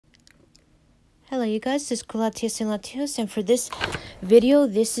Hello you guys, this is Latios and Latios, and for this video,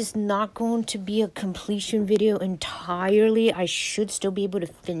 this is not going to be a completion video entirely. I should still be able to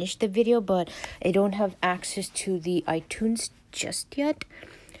finish the video, but I don't have access to the iTunes just yet.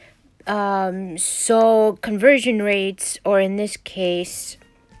 So conversion rates, or in this case,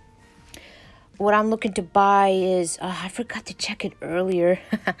 what I'm looking to buy is, I forgot to check it earlier.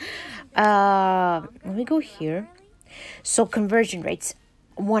 Let me go here. So conversion rates.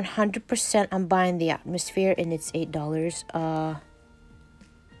 100% I'm buying the atmosphere, and it's $8.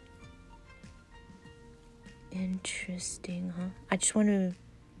 Interesting, huh? I just want to...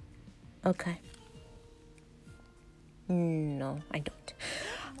 Okay. No, I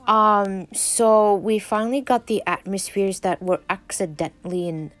don't. So we finally got the atmospheres that were accidentally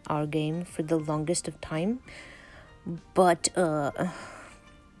in our game for the longest of time. But,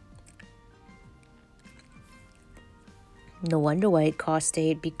 no wonder why it cost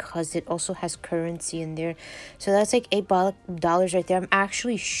 $8, because it also has currency in there. So that's like $8 right there. I'm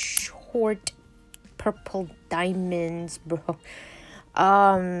actually short purple diamonds, bro. So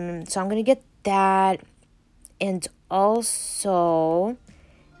I'm gonna get that. And also,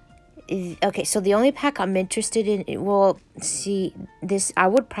 okay, so the only pack I'm interested in, well, see, this, I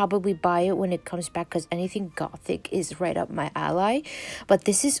would probably buy it when it comes back, because anything gothic is right up my alley. But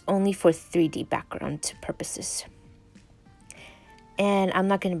this is only for 3D background purposes. And I'm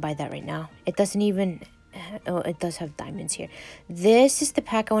not going to buy that right now. It doesn't even... Oh, it does have diamonds here. This is the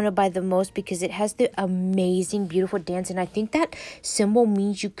pack I want to buy the most, because it has the amazing, beautiful dance. And I think that symbol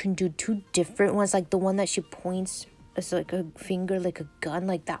means you can do two different ones. Like the one that she points as like a finger, like a gun.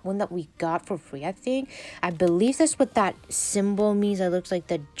 Like that one that we got for free, I think. I believe that's what that symbol means. It looks like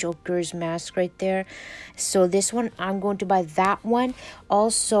the Joker's mask right there. So this one, I'm going to buy that one.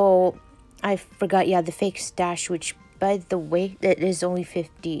 Also, I forgot, yeah, the fake stash, which... By the way, it is only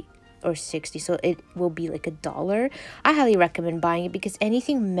 50 or 60, so it will be like $1. I highly recommend buying it, because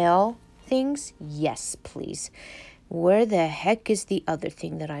anything male things, yes, please. Where the heck is the other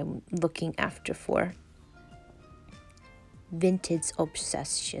thing that I'm looking after for? Vintage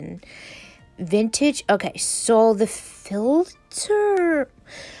obsession. Vintage, okay, so the filter...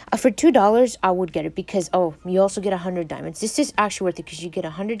 for $2, I would get it, because, oh, you also get 100 diamonds. This is actually worth it, because you get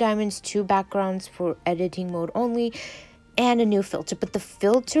 100 diamonds, 2 backgrounds for editing mode only, and a new filter. But the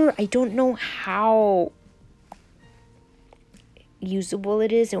filter, I don't know how usable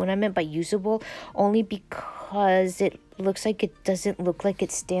it is. And what I meant by usable, only because it looks like it doesn't look like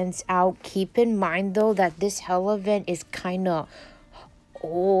it stands out. Keep in mind, though, that this hell event is kind of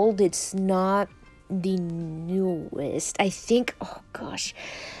old. It's not the newest. I think, oh gosh,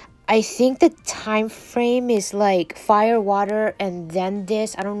 I think the time frame is like fire, water, and then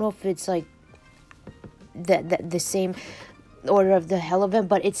this. I don't know if it's like the same order of the hell event,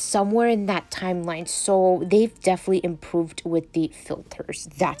 but it's somewhere in that timeline. So they've definitely improved with the filters,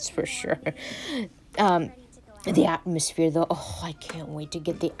 that's for sure. The atmosphere, though, oh, I can't wait to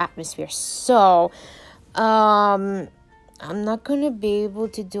get the atmosphere. So I'm not gonna be able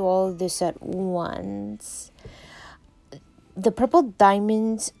to do all of this at once. The purple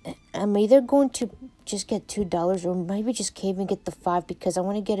diamonds, I'm either going to just get $2, or maybe just cave and get the 5, because I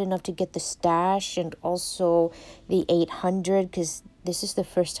want to get enough to get the stash and also the 800, because this is the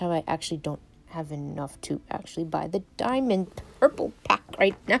first time I actually don't have enough to actually buy the diamond purple pack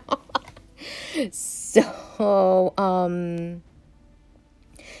right now. So,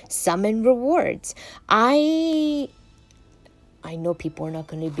 summon rewards. I know people are not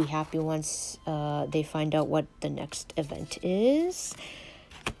going to be happy once they find out what the next event is,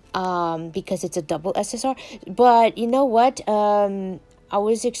 because it's a double SSR. But you know what? I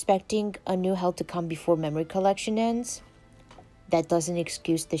was expecting a new hell to come before memory collection ends. That doesn't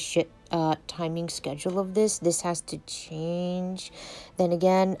excuse the shit timing schedule of this. This has to change. Then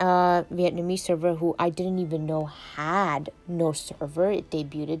again, Vietnamese server, who I didn't even know had no server. It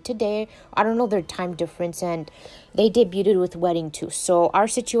debuted today. I don't know their time difference, and they debuted with wedding too. So our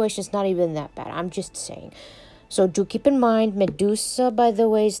situation is not even that bad. I'm just saying. So do keep in mind, Medusa, by the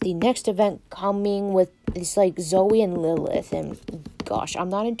way, is the next event coming with, it's like Zoe and Lilith. And gosh, I'm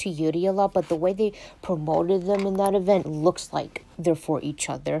not into Yuri a lot, but the way they promoted them in that event looks like they're for each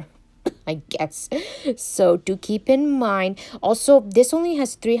other, I guess. So do keep in mind. Also, this only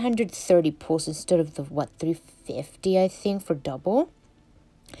has 330 pulls instead of the, what, 350, I think, for double.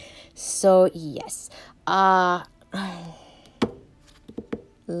 So, yes.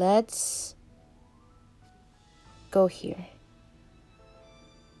 Let's go here.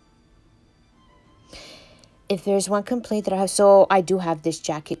 If there's one complaint that I have, so I do have this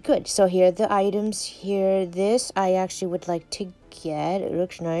jacket. Good. So here are the items. Here, this I actually would like to get. It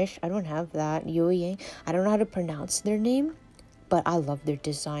looks nice. I don't have that. Yui. I don't know how to pronounce their name, but I love their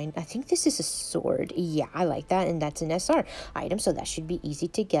design. I think this is a sword. Yeah, I like that. And that's an SR item, so that should be easy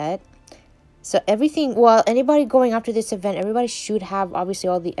to get. So everything, well, anybody going after this event, everybody should have obviously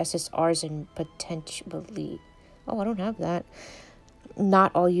all the SSRs and potentially, oh, I don't have that.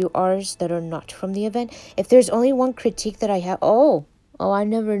 Not all URs that are not from the event. If there's only one critique that I have, oh, I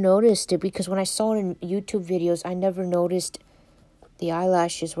never noticed it, because when I saw it in YouTube videos, I never noticed the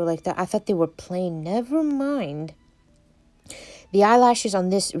eyelashes were like that. I thought they were plain. Never mind. The eyelashes on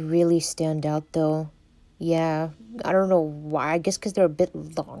this really stand out though. Yeah, I don't know why. I guess because they're a bit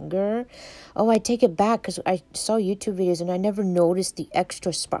longer. Oh, I take it back, because I saw YouTube videos and I never noticed the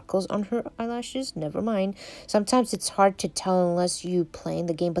extra sparkles on her eyelashes. Never mind. Sometimes it's hard to tell unless you playing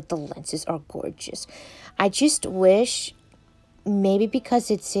the game, but the lenses are gorgeous. I just wish, maybe because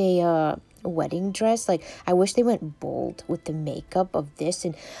it's a wedding dress, like I wish they went bold with the makeup of this.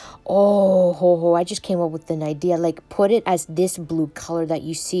 And I just came up with an idea, like put it as this blue color that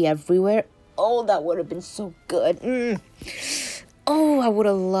you see everywhere. Oh, that would have been so good. Oh, I would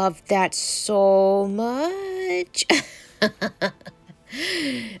have loved that so much.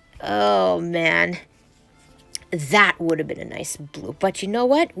 Oh man, that would have been a nice blue. But you know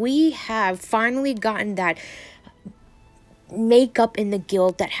what, we have finally gotten that makeup in the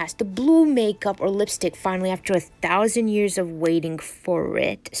guild that has the blue makeup or lipstick finally, after 1,000 years of waiting for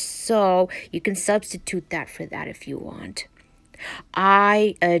it. So you can substitute that for that if you want.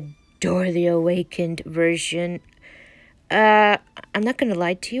 I adore the awakened version. I'm not gonna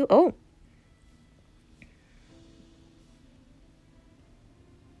lie to you. Oh,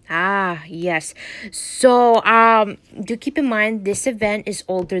 yes. So, do keep in mind this event is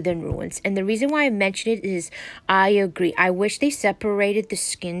older than Ruins. And the reason why I mention it is I agree. I wish they separated the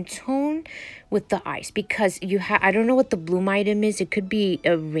skin tone with the eyes, because I don't know what the bloom item is. It could be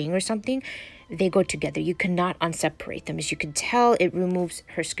a ring or something. They go together. You cannot unseparate them. As you can tell, it removes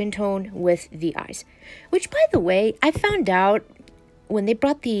her skin tone with the eyes. Which, by the way, I found out when they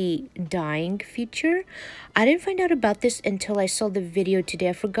brought the dyeing feature. I didn't find out about this until I saw the video today.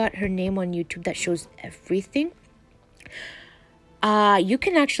 I forgot her name on YouTube that shows everything. You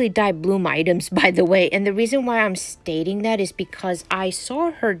can actually dye bloom items, by the way. And the reason why I'm stating that is because I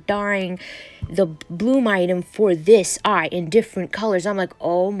saw her dyeing the bloom item for this eye in different colors. I'm like,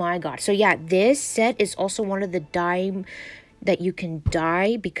 oh my god. So yeah, this set is also one of the dye that you can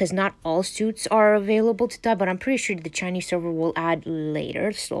dye, because not all suits are available to dye, but I'm pretty sure the Chinese server will add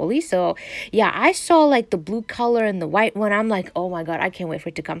later slowly. So yeah, I saw like the blue color and the white one. I'm like, oh my god, I can't wait for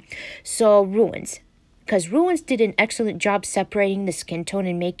it to come. So Ruins, because Ruins did an excellent job separating the skin tone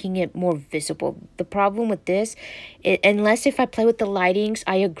and making it more visible. The problem with this, unless if I play with the lightings,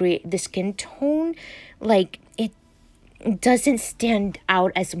 I agree, the skin tone, like, it doesn't stand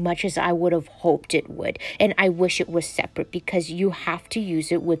out as much as I would have hoped it would. And I wish it was separate, because you have to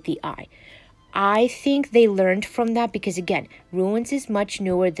use it with the eye. I think they learned from that, because again, Ruins is much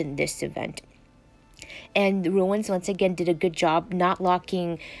newer than this event. And Ruins, once again, did a good job not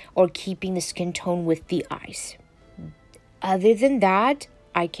locking or keeping the skin tone with the eyes. Other than that,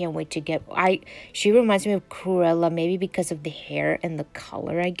 I can't wait to get... She reminds me of Cruella, maybe because of the hair and the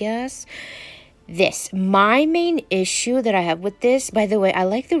color, I guess. This, my main issue that I have with this, by the way, I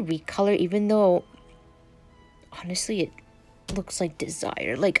like the recolor, even though, honestly, it looks like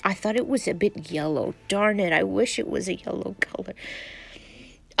Desire. Like, I thought it was a bit yellow. Darn it, I wish it was a yellow color.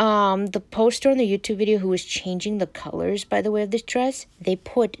 The poster on the YouTube video who was changing the colors, by the way, of this dress, they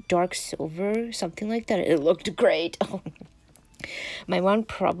put dark silver, something like that. It looked great. My one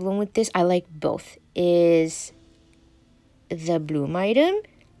problem with this, I like both, is the bloom item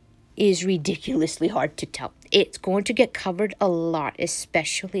is ridiculously hard to tell. It's going to get covered a lot,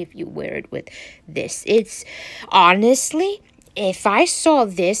 especially if you wear it with this. It's honestly, if I saw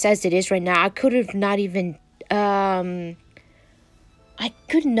this as it is right now, I could have not even I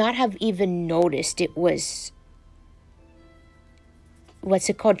could not have even noticed it was, what's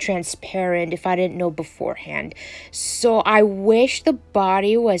it called, transparent, if I didn't know beforehand. So I wish the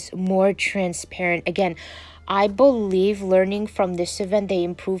body was more transparent. Again, I believe learning from this event, they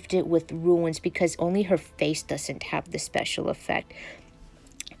improved it with Ruins, because only her face doesn't have the special effect.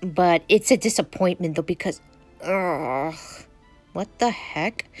 But it's a disappointment though, because what the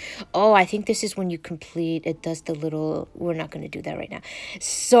heck? Oh, I think this is when you complete, it does the little, we're not going to do that right now.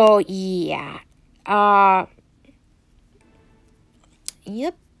 So yeah,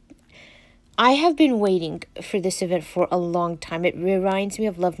 yep. I have been waiting for this event for a long time. It reminds me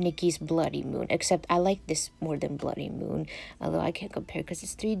of Love Nikki's Bloody Moon, except I like this more than Bloody Moon, although I can't compare because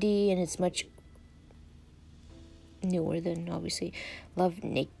it's 3D and it's much... newer than obviously Love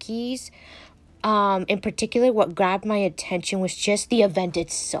Nikki's. In particular, what grabbed my attention was just the event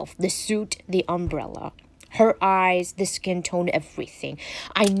itself, the suit, the umbrella, her eyes, the skin tone, everything.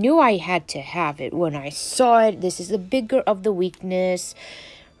 I knew I had to have it when I saw it. This is the bigger of the weakness.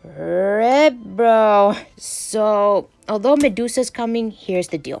 Red, bro. So, although Medusa's coming, here's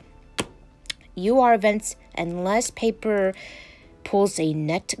the deal. UR events, unless paper pulls a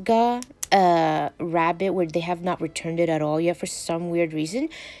Netga rabbit where they have not returned it at all yet for some weird reason,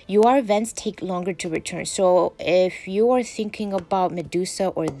 UR events take longer to return. So if you are thinking about Medusa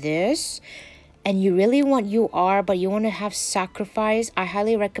or this, and you really want UR, but you want to have sacrifice, I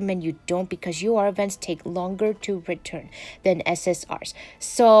highly recommend you don't, because UR events take longer to return than SSRs.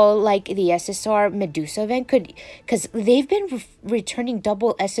 So like the SSR Medusa event could, because they've been returning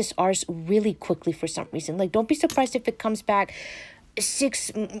double SSRs really quickly for some reason. Like, don't be surprised if it comes back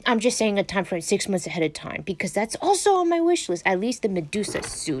I'm just saying a time frame 6 months ahead of time, because that's also on my wish list. At least the Medusa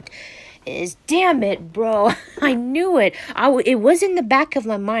suit is, damn it, bro. I knew it. It was in the back of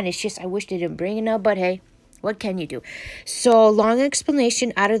my mind. It's just I wish they didn't bring it up, but hey, what can you do? So long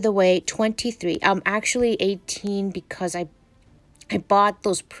explanation out of the way. 23. I'm actually 18 because I bought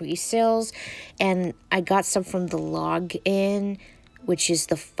those pre-sales, and I got some from the login, which is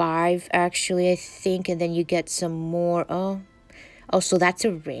the 5 actually, I think, and then you get some more. Oh, so that's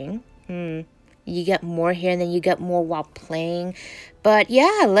a ring. You get more here, and then you get more while playing. But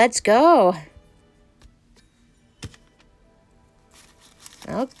yeah, let's go.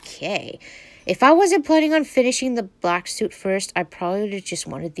 Okay. If I wasn't planning on finishing the black suit first, I probably would have just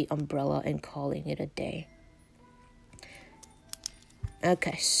wanted the umbrella and calling it a day.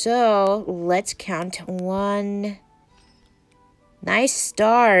 Okay, so let's count. 1. Nice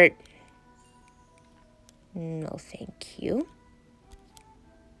start. No, thank you.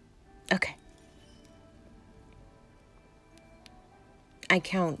 Okay. I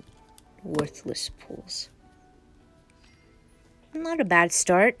count worthless pulls. Not a bad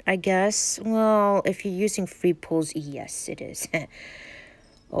start, I guess. Well, if you're using free pulls, yes, it is.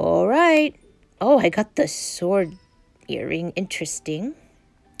 All right. Oh, I got the sword earring. Interesting.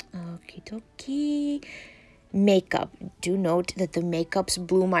 Okie dokie. Makeup. Do note that the makeup's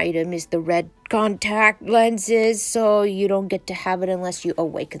bloom item is the red contact lenses, so you don't get to have it unless you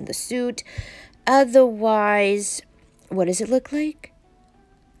awaken the suit. Otherwise, what does it look like?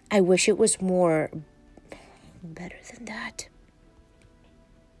 I wish it was more better than that.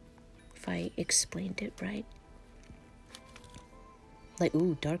 If I explained it right. Like,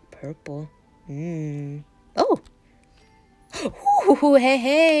 ooh, dark purple. Oh! Ooh,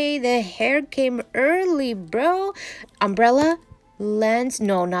 hey, the hair came early, bro. Umbrella, lens.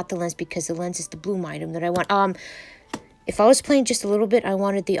 No, not the lens, because the lens is the bloom item that I want. If I was playing just a little bit, I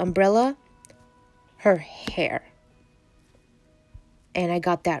wanted the umbrella, her hair. And I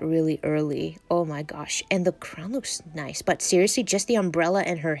got that really early. Oh my gosh. And the crown looks nice. But seriously, just the umbrella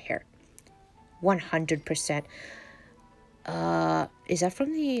and her hair. 100%. Is that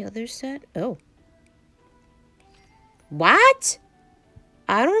from the other set? Oh. What?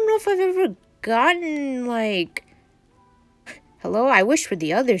 I don't know if I've ever gotten, like... Hello? I wish for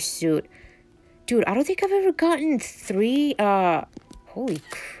the other suit. Dude, I don't think I've ever gotten 3, Holy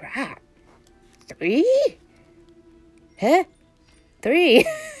crap. 3? Huh? 3?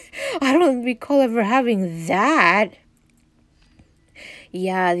 I don't recall ever having that.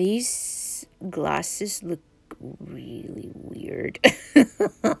 Yeah, these glasses look really weird.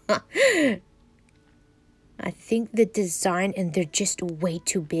 I think the design, and they're just way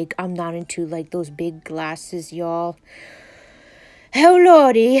too big. I'm not into like those big glasses, y'all. Oh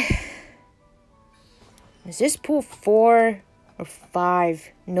lordy. Is this pool 4 or 5?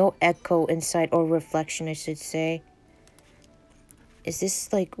 No echo inside, or reflection, I should say. Is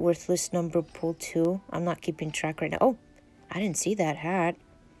this like worthless number pool 2? I'm not keeping track right now. Oh, I didn't see that hat.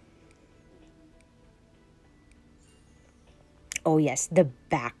 Oh yes, the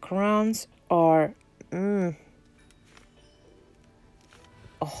backgrounds are... Oh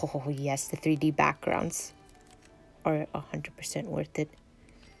yes, the 3D backgrounds are 100% worth it.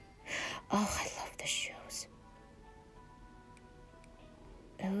 Oh, I love the shoes.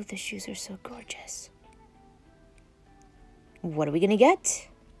 Oh, the shoes are so gorgeous. What are we gonna get?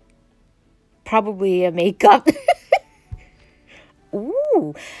 Probably a makeup.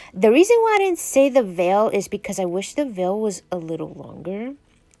 Ooh, the reason why I didn't say the veil is because I wish the veil was a little longer.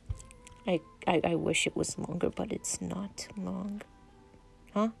 I wish it was longer, but it's not long.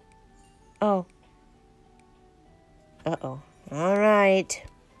 Huh? Oh. Uh-oh. All right.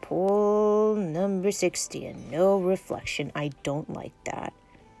 Pull number 60 and no reflection. I don't like that.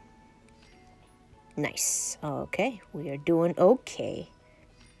 Nice. Okay, we are doing okay.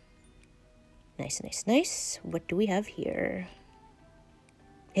 Nice, nice, nice. What do we have here?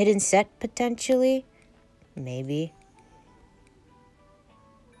 Hidden set, potentially? Maybe.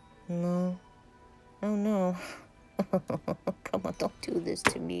 No. Oh, no. Come on, don't do this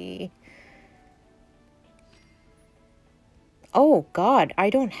to me. Oh, God, I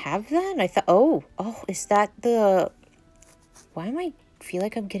don't have that? I thought, oh, is that the... Why am I feel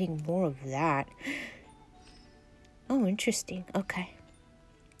like I'm getting more of that? Oh, interesting. Okay.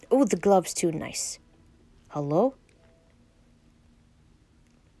 Oh, the gloves too, nice. Hello?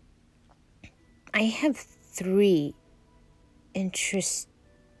 I have 3 interest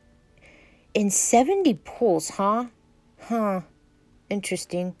in 70 pulls, huh? Huh.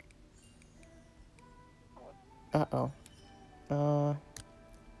 Interesting. Uh-oh.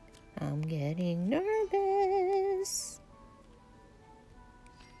 I'm getting nervous.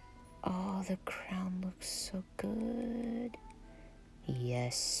 Oh, the crown looks so good.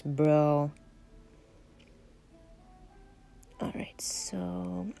 Yes, bro. All right,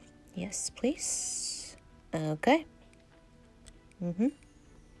 so yes, please. Okay.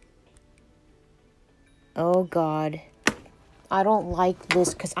 Oh, God. I don't like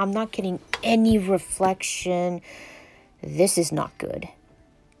this because I'm not getting any reflection. This is not good.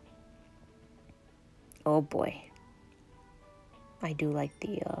 Oh, boy. I do like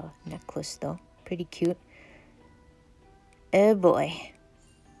the necklace, though. Pretty cute. Oh, boy.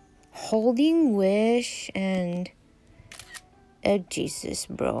 Holding wish and... Oh, Jesus,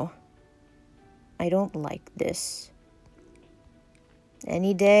 bro. I don't like this.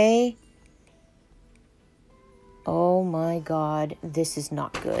 Any day... Oh my God, this is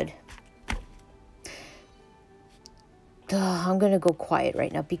not good. I'm gonna go quiet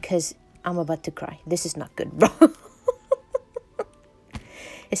right now because I'm about to cry. This is not good, bro.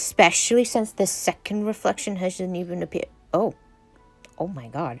 Especially since the second reflection hasn't even appeared. Oh my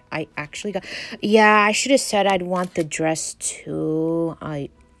God. I actually got... Yeah, I should have said I'd want the dress too.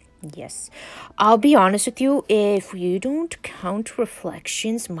 Yes. I'll be honest with you. If you don't count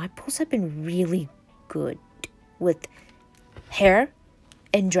reflections, my pulls have been really good with hair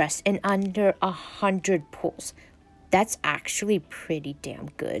and dress and under 100 pulls. That's actually pretty damn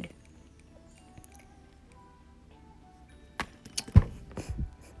good.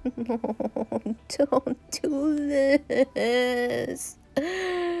 No, don't do this.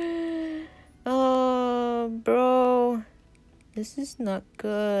 Oh, bro. This is not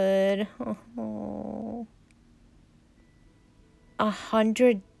good. Oh.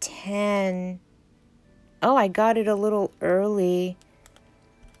 110. Oh, I got it a little early.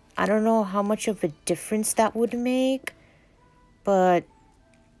 I don't know how much of a difference that would make, but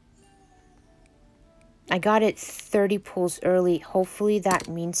I got it 30 pulls early. Hopefully that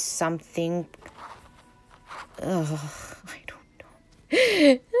means something. Ugh, I don't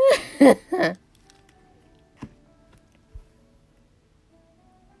know.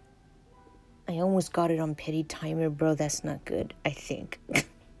 I almost got it on petty timer, bro. That's not good, I think.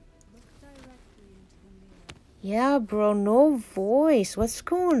 Yeah, bro, no voice. What's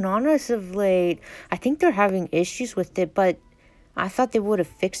going on as of late? I think they're having issues with it, but I thought they would have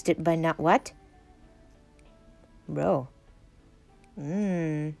fixed it by now. What? Bro.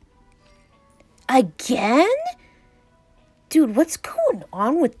 Again? Dude, what's going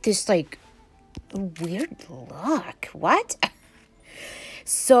on with this, like, weird look? What?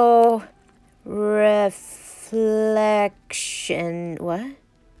 So, reflection. What?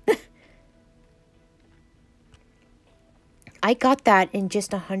 I got that in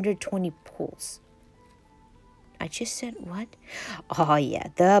just 120 pulls. I just said what? Oh, yeah,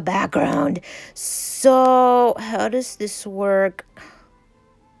 the background. So, how does this work?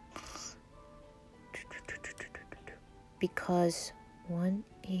 Because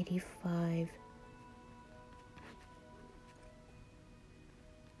 185...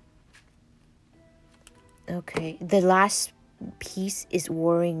 Okay, the last piece is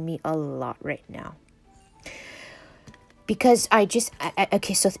worrying me a lot right now. Because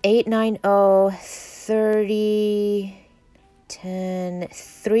okay, so 890, 30, 10,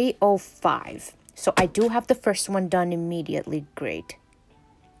 305. So I do have the first one done immediately. Great.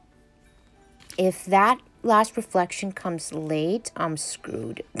 If that last reflection comes late, I'm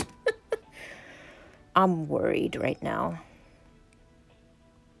screwed. I'm worried right now.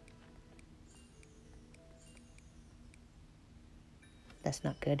 That's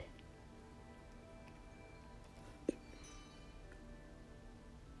not good.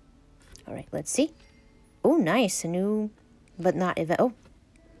 All right, let's see. Oh, nice. A new, but not event. Oh.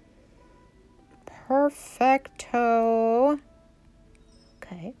 Perfecto.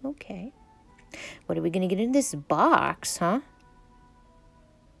 Okay, okay. What are we gonna get in this box, huh?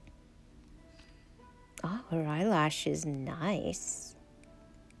 Oh, her eyelash is nice.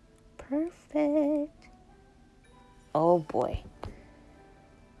 Perfect. Oh boy.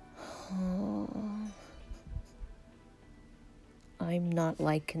 Oh, I'm not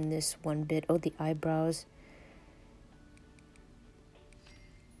liking this one bit. Oh, the eyebrows.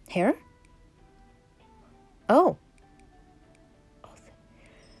 Hair? Oh. Oh,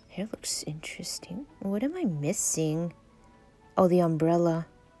 the hair looks interesting. What am I missing? Oh, the umbrella.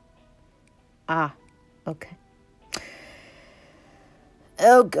 Ah, okay.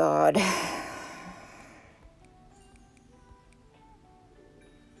 Oh, God.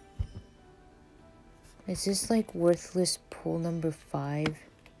 Is this like worthless pool number 5?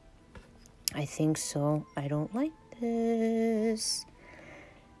 I think so. I don't like this.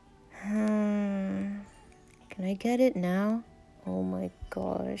 Can I get it now? Oh my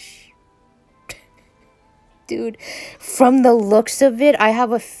gosh. Dude, from the looks of it, I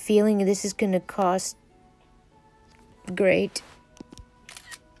have a feeling this is gonna cost great.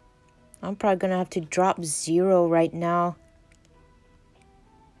 I'm probably gonna have to drop 0 right now.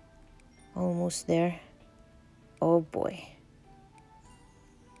 Almost there. Oh boy.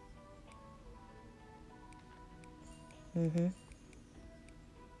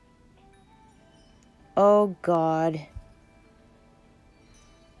 Oh God.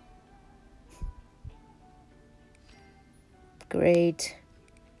 Great.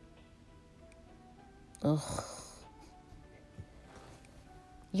 Ugh.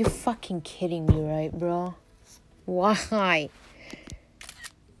 You fucking kidding me, right, bro? Why?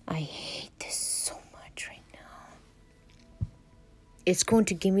 I hate this so much right now. It's going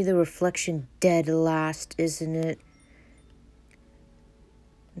to give me the reflection dead last, isn't it?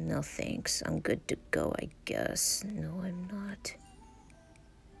 No thanks. I'm good to go, I guess. No, I'm not.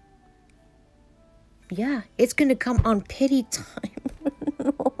 Yeah, it's gonna come on pity time.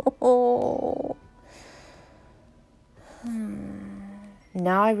 No.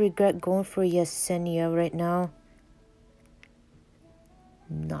 Now I regret going for Yesenia right now.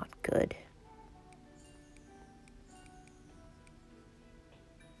 Not good.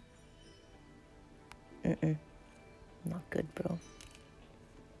 Not good, bro.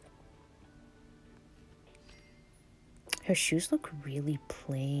 Her shoes look really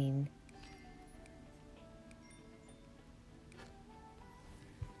plain.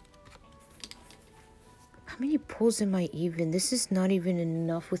 How many pulls am I even? This is not even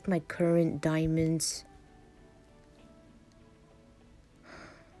enough with my current diamonds.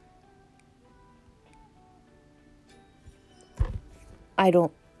 I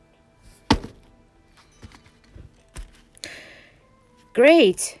don't...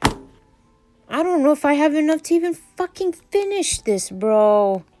 Great. I don't know if I have enough to even fucking finish this,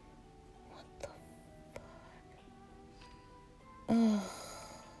 bro. What the fuck? Ugh.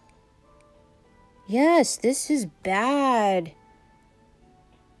 Yes, this is bad.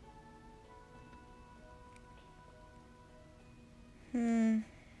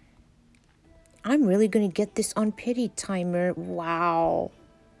 I'm really gonna get this on pity timer. Wow.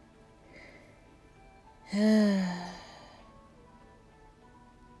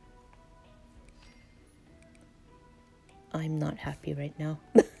 I'm not happy right now.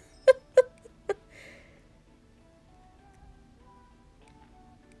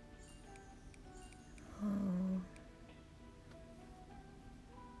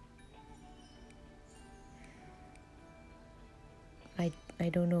 I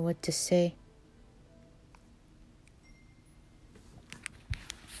don't know what to say.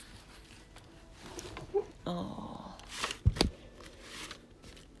 Oh.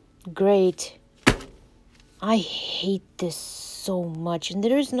 Great. I hate this so much, and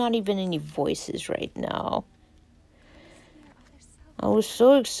there's not even any voices right now. I was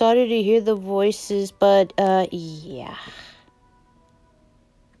so excited to hear the voices, but yeah.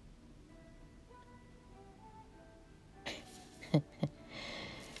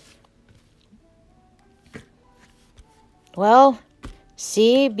 Well,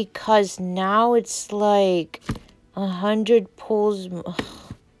 see, because now it's like 100 pulls. Ugh.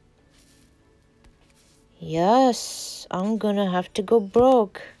 Yes, I'm gonna have to go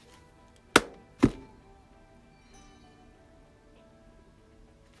broke.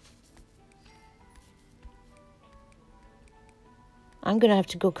 I'm gonna have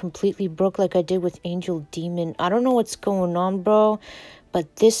to go completely broke like I did with Angel Demon. I don't know what's going on, bro,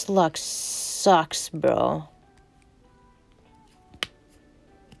 but this luck sucks, bro.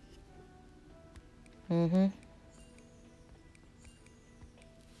 Mm-hmm.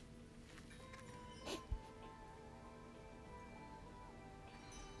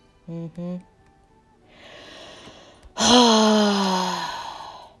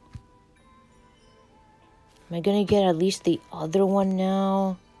 Am I gonna get at least the other one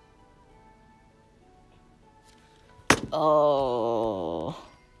now? Oh.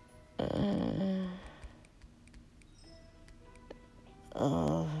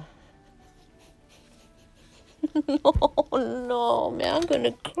 No, no, man, I'm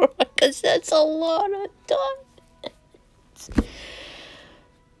gonna cry because that's a lot of diamonds.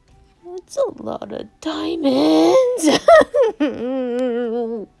 That's a lot of diamonds.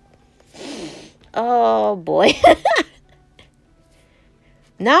 Oh boy.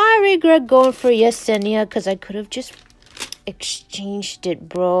 Now I regret going for Yesenia because I could have just exchanged it,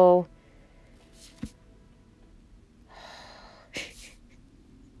 bro.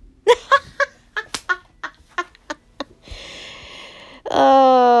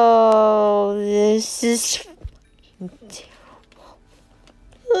 Oh, this is fucking terrible.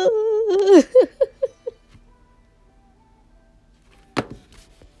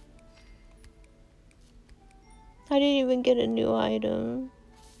 I didn't even get a new item.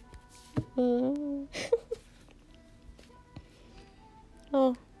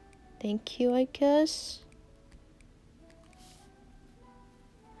 Oh, thank you, I guess.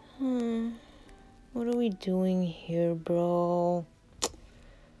 What are we doing here, bro?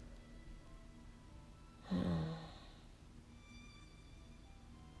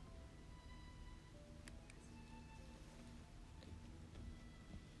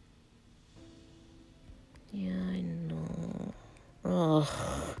 Yeah, I know. Ugh.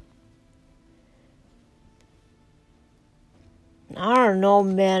 I don't know,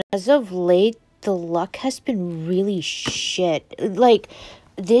 man. As of late, the luck has been really shit. Like,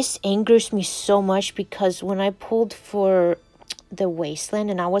 this angers me so much because when I pulled for the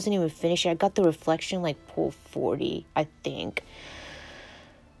Wasteland and I wasn't even finished, I got the reflection like pull 40, I think.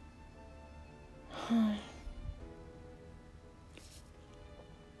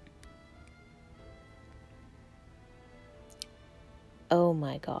 Oh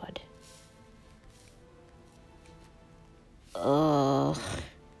my god. Ugh.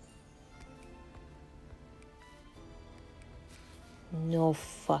 No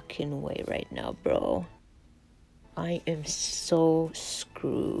fucking way right now, bro. I am so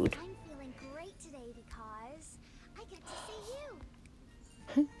screwed. I'm feeling great today because I get to see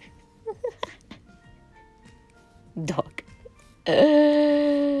you. Dog.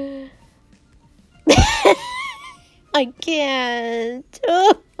 I can't.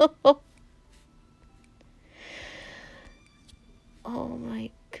 Oh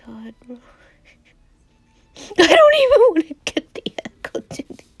my god, bro. I don't even want to get the echo to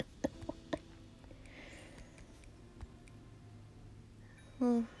the other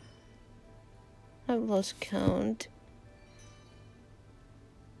one. I've lost count.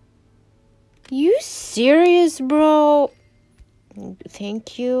 You serious, bro?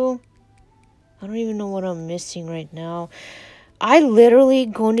 Thank you. I don't even know what I'm missing right now. I literally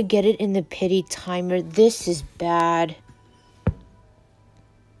going to get it in the pity timer. This is bad.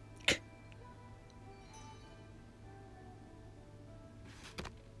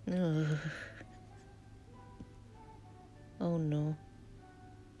 Ugh. Oh no.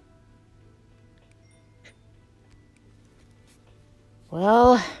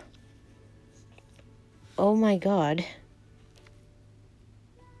 Well. Oh my god.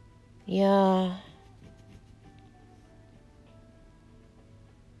 Yeah.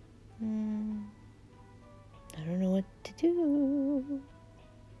 I don't know what to do.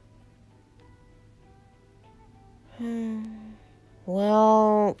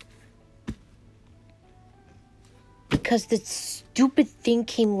 Well, because the stupid thing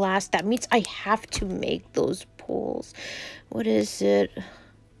came last, that means I have to make those pulls. What is it?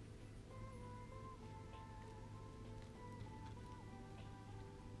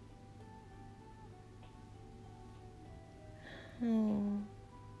 Oh,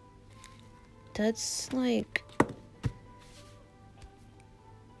 that's like...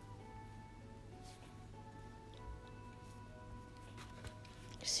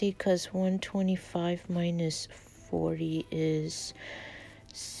 See, because 125 minus 40 is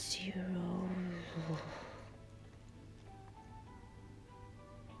 0.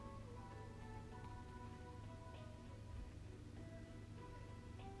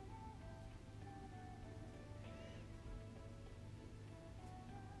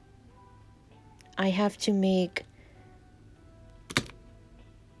 I have to make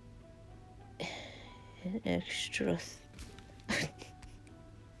an extra...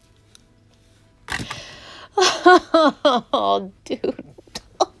 Oh, dude.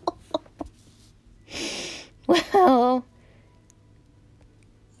 Well.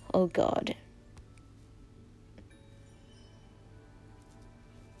 Oh, God.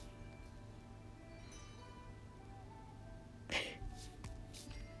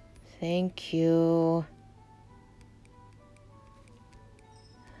 Thank you.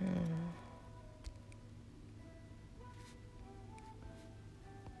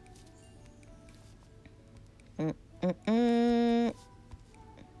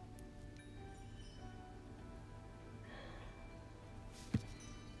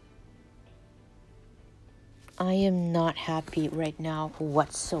 I am not happy right now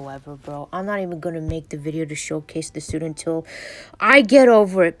whatsoever, bro. I'm not even going to make the video to showcase the suit until I get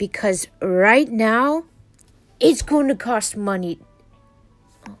over it, because right now it's going to cost money.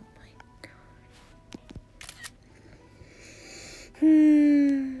 Oh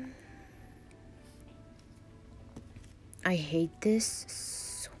my. I hate this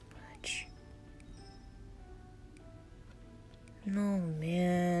so much. No,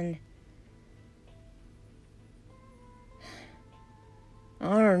 man.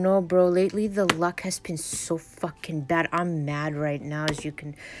 I don't know, bro. Lately, the luck has been so fucking bad. I'm mad right now, as you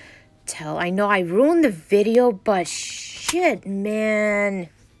can tell. I know I ruined the video, but shit, man.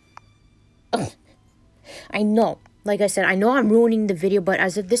 Ugh. I know. Like I said, I know I'm ruining the video, but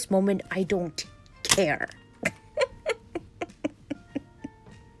as of this moment, I don't care.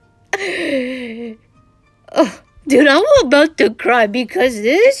 Ugh. Dude, I'm about to cry, because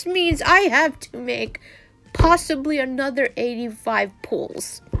this means I have to make possibly another 85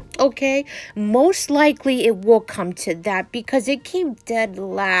 pulls. Okay, most likely it will come to that, because it came dead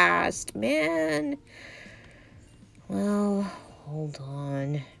last, man. Well, hold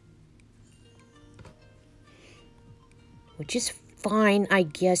on. Which is fine, I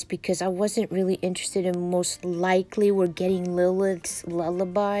guess, because I wasn't really interested in most likely we're getting Lilith's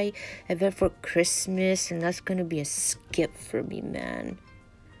Lullaby event for Christmas, and that's gonna be a skip for me, man.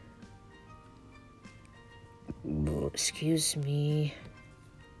 Excuse me.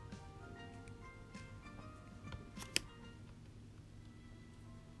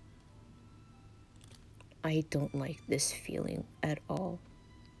 I don't like this feeling at all.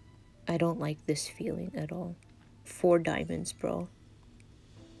 I don't like this feeling at all. 4 diamonds, bro.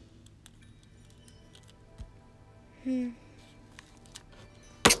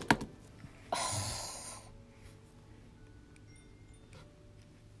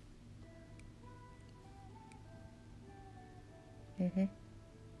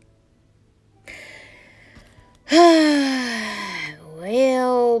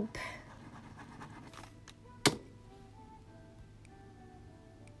 Well,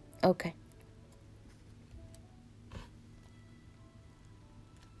 okay.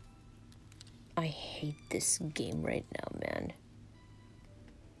 I hate this game right now, man.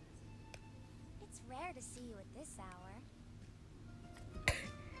 It's rare to see you at this hour.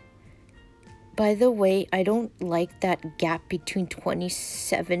 By the way, I don't like that gap between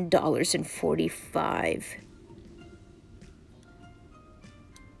 $27 and $45.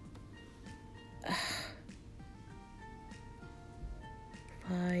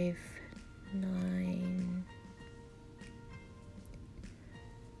 5, 9,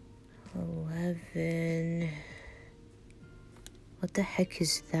 11. What the heck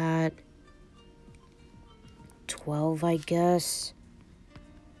is that? 12, I guess.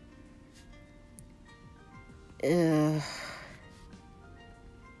 5,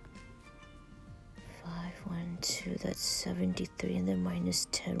 1, 2, that's 73, and then minus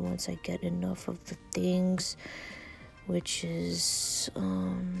 10 once I get enough of the things, which is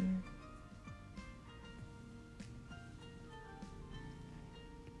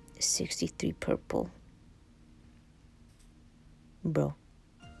 63 purple. Bro.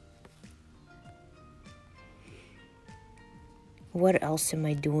 What else am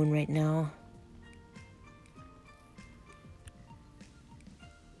I doing right now?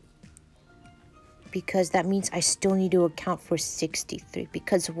 Because that means I still need to account for 63.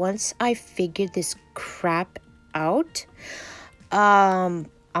 Because once I figure this crap out, I'm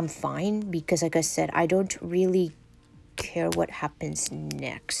fine. Because like I said, I don't really care what happens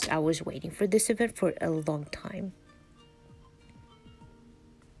next. I was waiting for this event for a long time.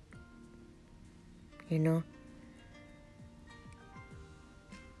 You know?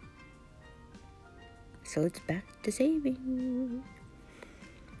 So it's back to saving.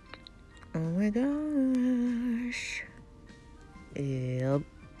 Oh my gosh. Yep.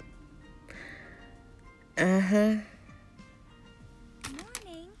 Uh-huh.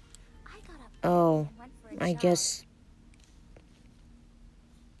 Morning. I got up Oh, and went for a I jog. guess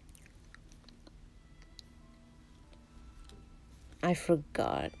I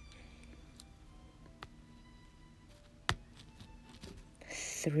forgot.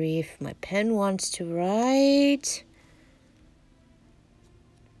 3 if my pen wants to write.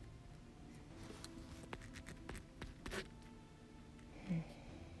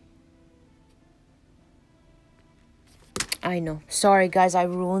 I know. Sorry, guys, I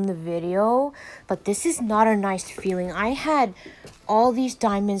ruined the video, but this is not a nice feeling. I had all these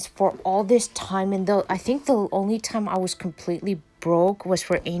diamonds for all this time, and I think the only time I was completely broke was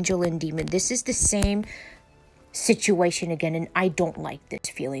for Angel and Demon. This is the same situation again, and I don't like this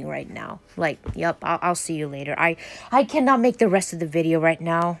feeling right now. Like, yep, I'll see you later. I cannot make the rest of the video right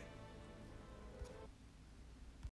now.